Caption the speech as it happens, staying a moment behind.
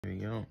There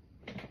you go.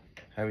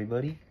 Hi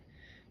everybody.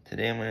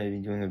 Today I'm going to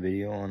be doing a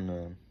video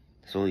on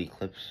solar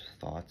eclipse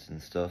thoughts and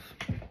stuff.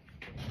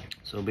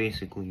 So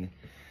basically,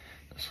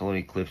 a solar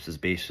eclipse is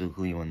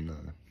basically when the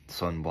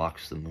sun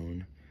blocks the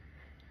moon.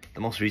 The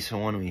most recent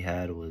one we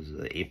had was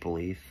April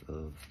 8th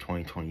of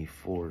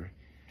 2024.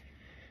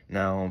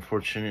 Now,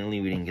 unfortunately,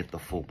 we didn't get the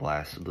full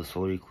blast of the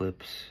solar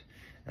eclipse,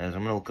 as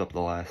I'm going to look up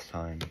the last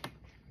time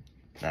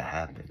that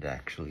happened,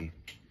 actually.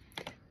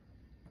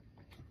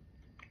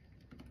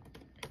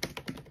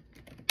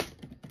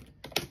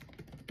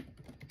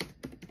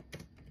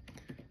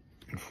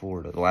 In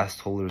Florida, the last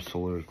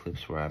solar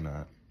eclipse where I'm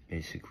at,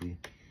 basically.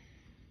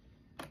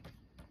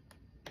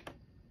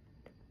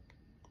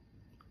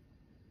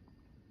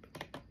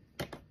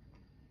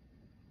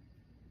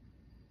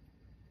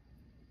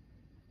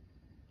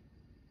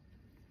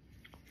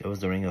 It was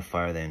the Ring of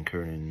Fire that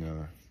occurred in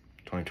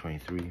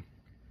 2023.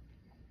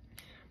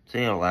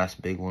 Say our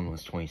last big one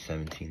was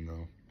 2017,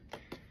 though.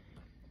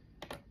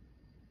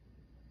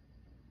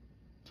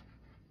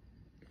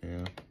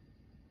 Yeah.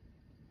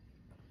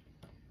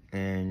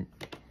 And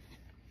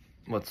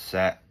what's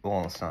sad?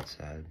 Well, it's not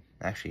sad.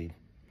 Actually,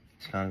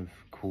 it's kind of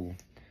cool.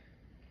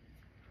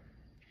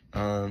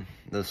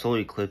 The solar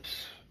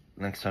eclipse,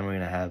 next time we're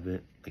gonna have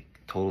it, like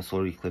total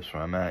solar eclipse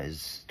where I'm at,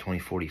 is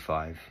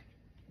 2045.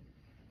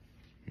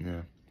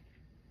 Yeah.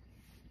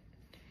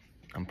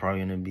 I'm probably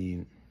gonna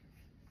be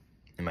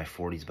in my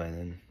 40s by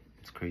then.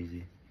 It's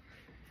crazy.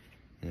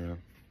 Yeah.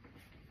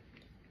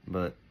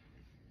 But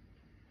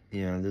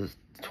yeah, this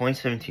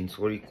 2017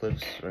 solar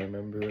eclipse, I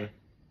remember.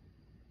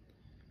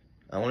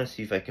 I want to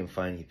see if I can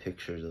find any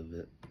pictures of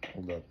it.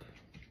 Hold up.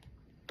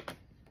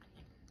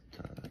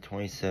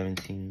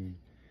 2017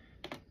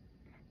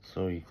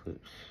 solar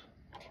eclipse.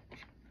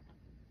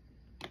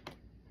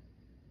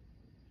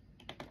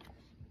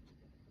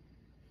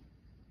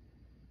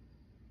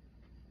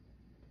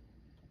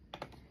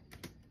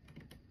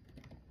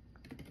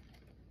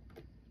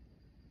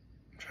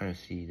 I'm trying to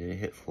see, did it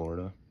hit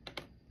Florida?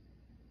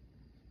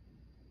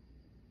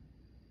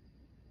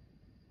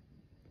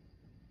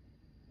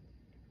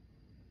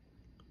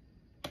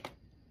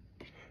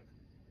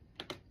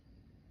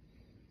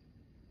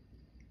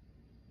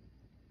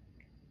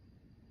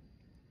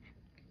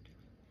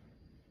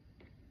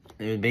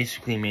 It would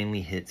basically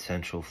mainly hit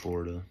Central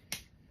Florida.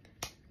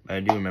 But I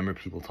do remember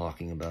people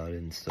talking about it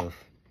and stuff.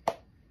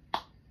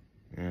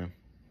 Yeah.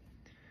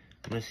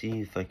 I'm gonna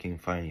see if I can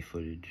find any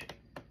footage.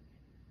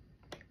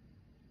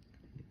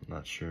 I'm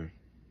not sure.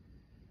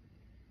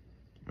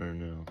 Or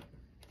no.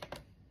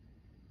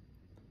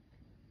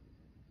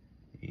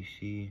 You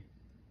see?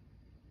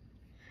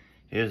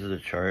 Here's the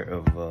chart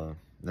of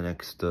the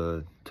next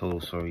total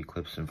solar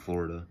eclipse in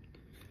Florida.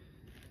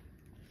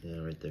 Yeah,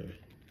 right there.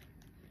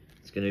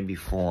 It's gonna be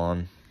full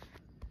on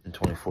in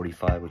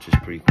 2045, which is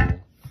pretty cool.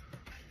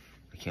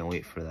 I can't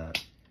wait for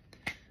that.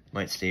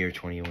 Might stay here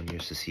 21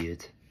 years to see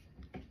it.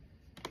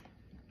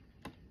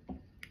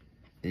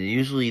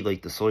 Usually,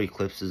 like, the solar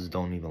eclipses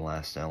don't even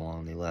last that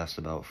long. They last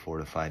about 4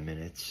 to 5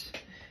 minutes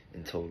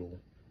in total.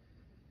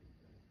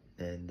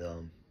 And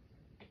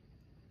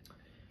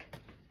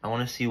I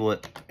want to see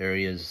what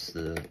areas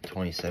the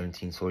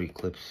 2017 solar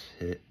eclipse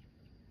hit.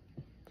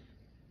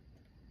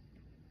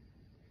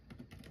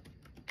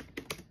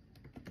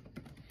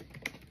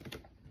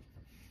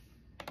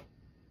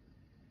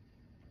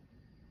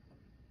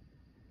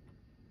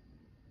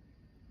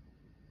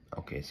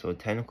 Okay, so it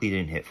technically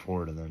didn't hit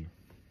Florida then.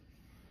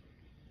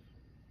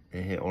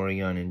 It hit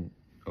Oregon and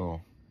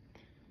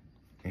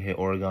it hit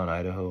Oregon,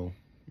 Idaho,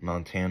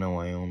 Montana,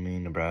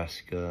 Wyoming,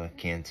 Nebraska,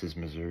 Kansas,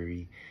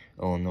 Missouri,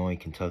 Illinois,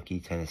 Kentucky,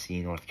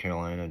 Tennessee, North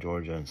Carolina,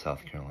 Georgia, and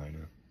South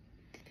Carolina.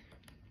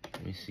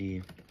 Let me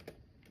see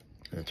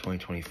the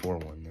 2024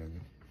 one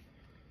then.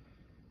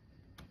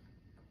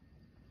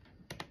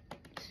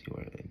 Let's see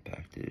where it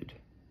impacted.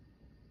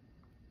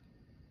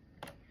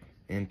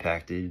 It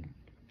impacted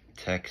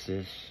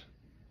Texas,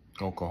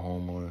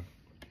 Oklahoma,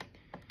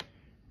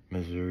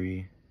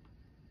 Missouri,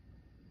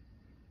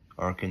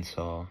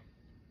 Arkansas,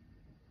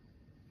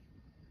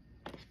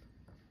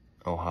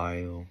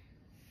 Ohio,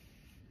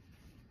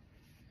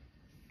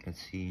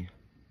 let's see,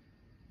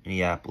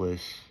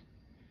 Minneapolis,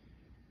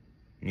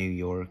 New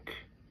York,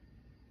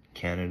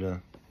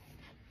 Canada,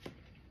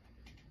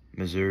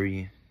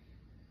 Missouri,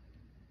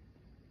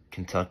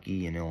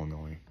 Kentucky, and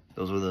Illinois.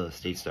 Those were the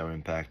states that were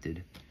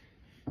impacted,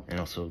 and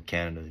also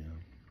Canada, you know.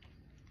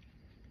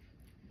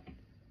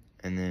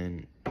 And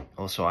then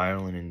also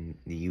Ireland and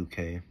the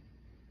UK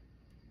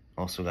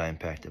also got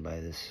impacted by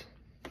this,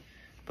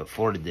 but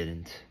Florida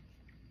didn't.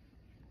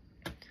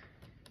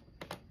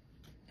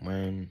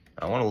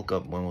 I want to look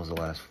up when was the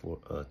last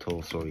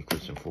total solar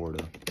eclipse in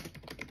Florida.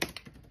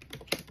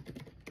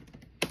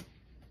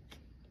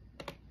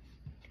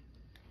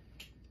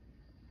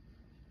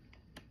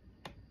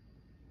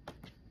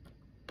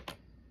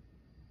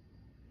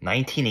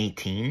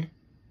 (1918)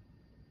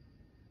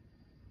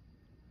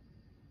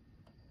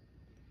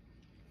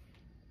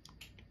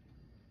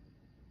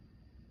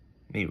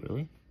 Wait,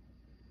 really?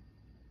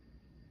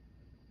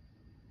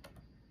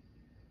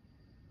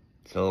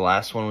 So the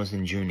last one was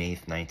in June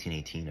 8th,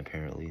 1918,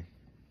 apparently.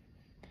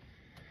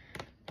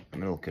 I'm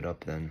gonna look it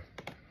up then.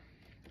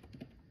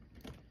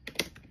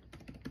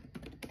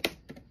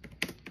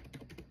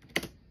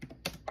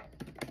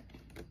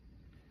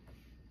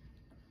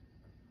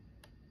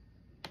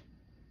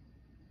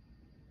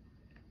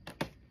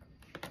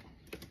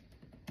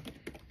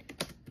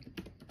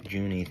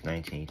 June 8th,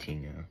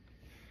 1918, yeah.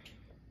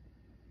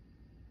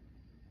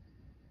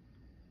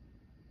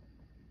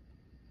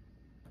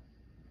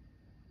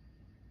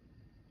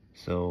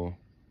 So,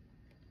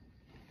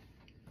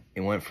 it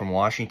went from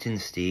Washington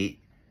State,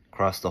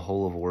 across the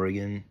whole of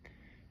Oregon,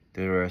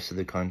 through the rest of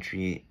the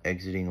country,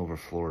 exiting over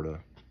Florida.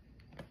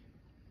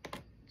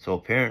 So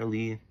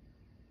apparently,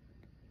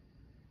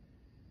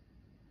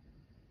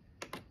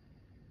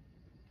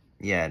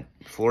 yeah,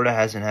 Florida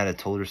hasn't had a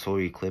total solar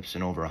eclipse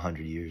in over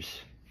 100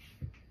 years.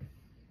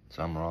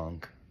 So I'm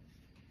wrong.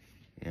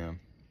 Yeah.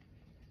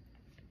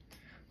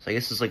 So I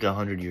guess it's like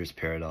 100 years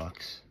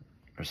paradox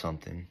or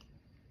something.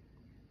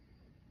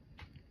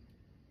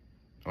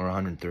 Or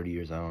 130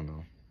 years, I don't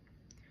know.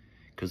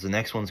 Because the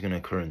next one's going to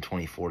occur in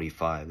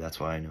 2045, that's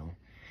what I know.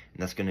 And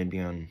that's going to be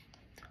on...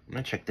 I'm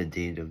going to check the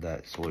date of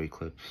that solar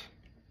eclipse.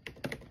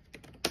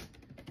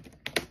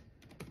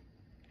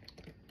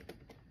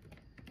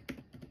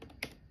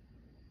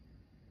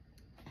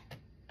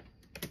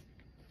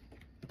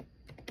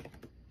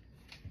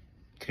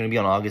 It's going to be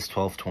on August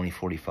 12th,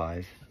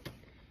 2045.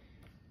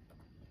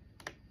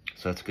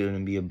 So that's going to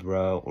be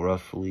about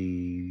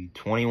roughly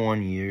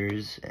 21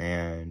 years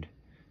and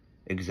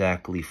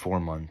exactly 4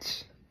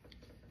 months.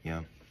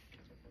 Yeah.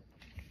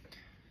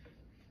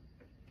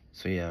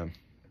 So yeah.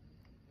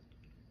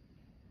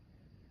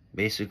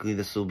 Basically,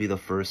 this will be the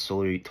first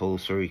total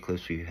solar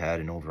eclipse we've had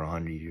in over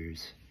 100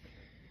 years.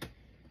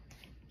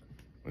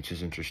 Which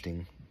is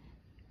interesting.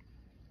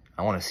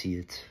 I want to see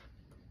it.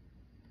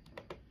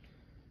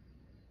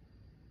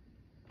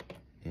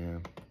 Yeah.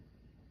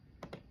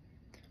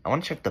 I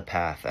want to check the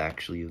path,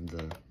 actually, of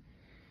the...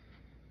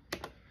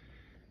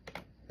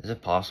 Is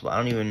it possible? I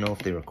don't even know if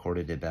they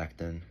recorded it back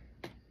then.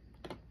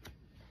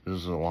 This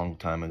was a long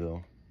time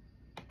ago.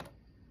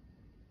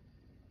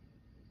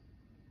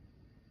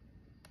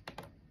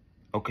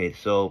 Okay,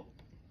 so...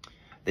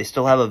 They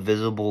still have a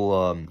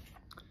visible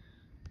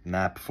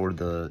map for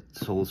the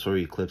solar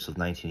eclipse of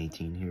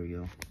 1918. Here we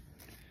go.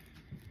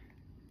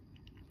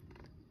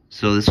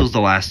 So this was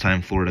the last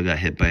time Florida got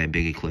hit by a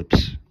big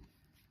eclipse,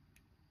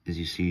 as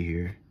you see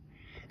here.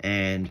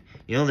 And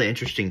you know the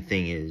interesting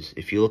thing is,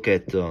 if you look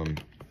at I'm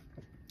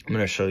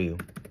gonna show you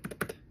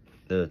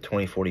the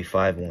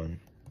 2045 one.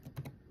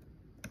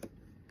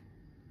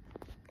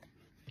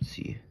 Let's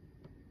see.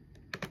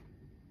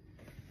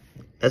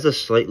 That's a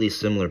slightly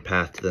similar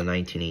path to the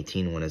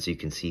 1918 one, as you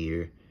can see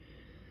here.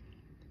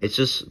 It's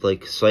just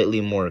like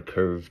slightly more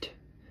curved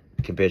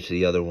compared to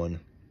the other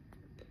one.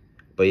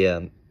 But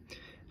yeah,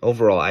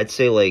 overall, I'd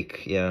say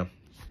like, yeah,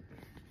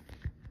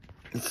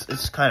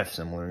 it's kind of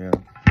similar, yeah.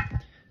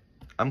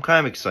 I'm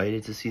kind of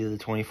excited to see the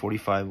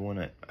 2045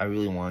 one. I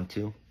really want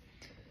to.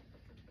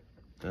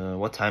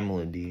 What time will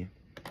it be?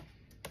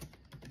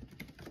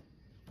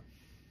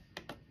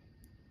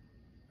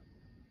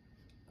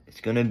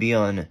 It's gonna be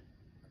on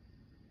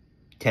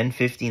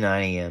 10:59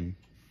 a.m.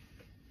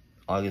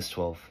 August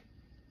 12th.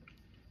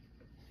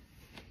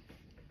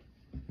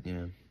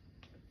 Yeah.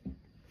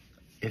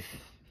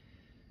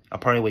 I'll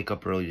probably wake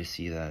up early to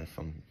see that if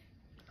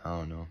I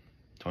don't know.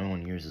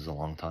 21 years is a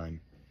long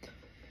time.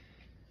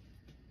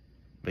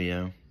 But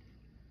yeah.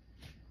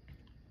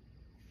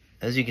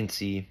 As you can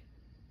see,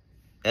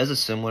 it has a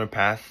similar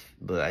path,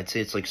 but I'd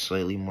say it's like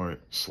slightly more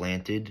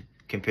slanted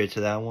compared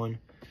to that one.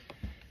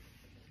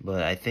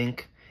 But I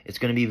think it's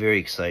going to be very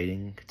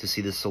exciting to see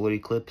the solar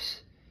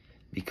eclipse,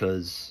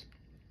 because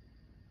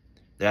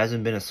there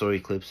hasn't been a solar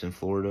eclipse in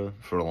Florida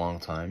for a long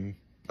time.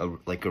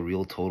 Like a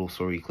real total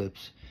solar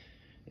eclipse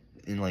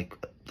in like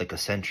a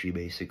century,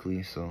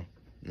 basically. So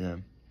yeah.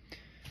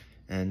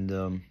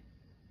 And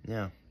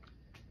yeah,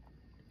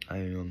 I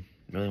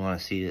really want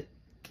to see it,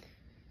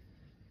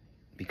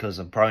 because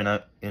I'm probably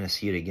not gonna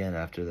see it again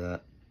after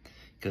that,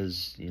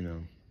 because you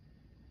know,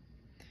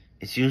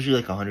 it's usually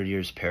like 100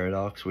 years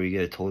paradox where you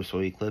get a total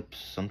solar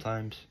eclipse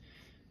sometimes,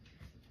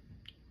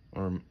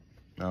 or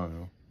I don't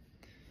know.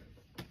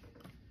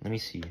 Let me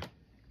see.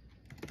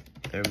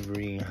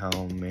 Every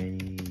how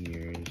many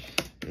years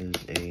is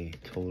a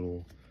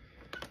total?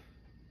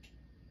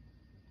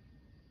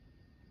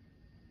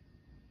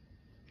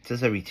 It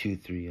says every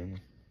 2-3. I know.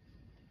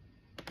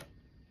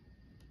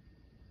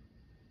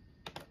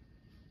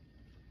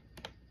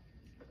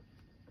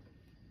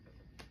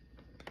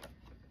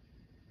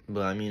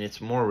 But I mean, it's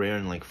more rare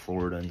in like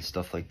Florida and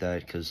stuff like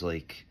that, because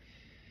like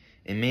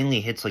it mainly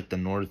hits like the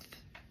north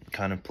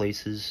kind of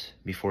places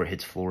before it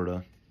hits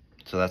Florida.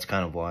 So that's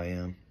kind of why I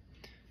am.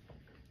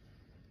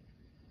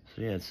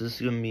 So yeah, this is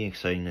going to be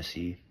exciting to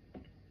see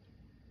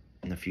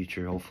in the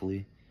future,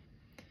 hopefully.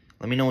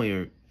 Let me know what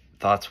your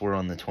thoughts were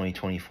on the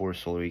 2024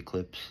 solar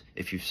eclipse,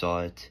 if you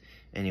saw it.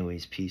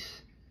 Anyways,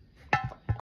 peace.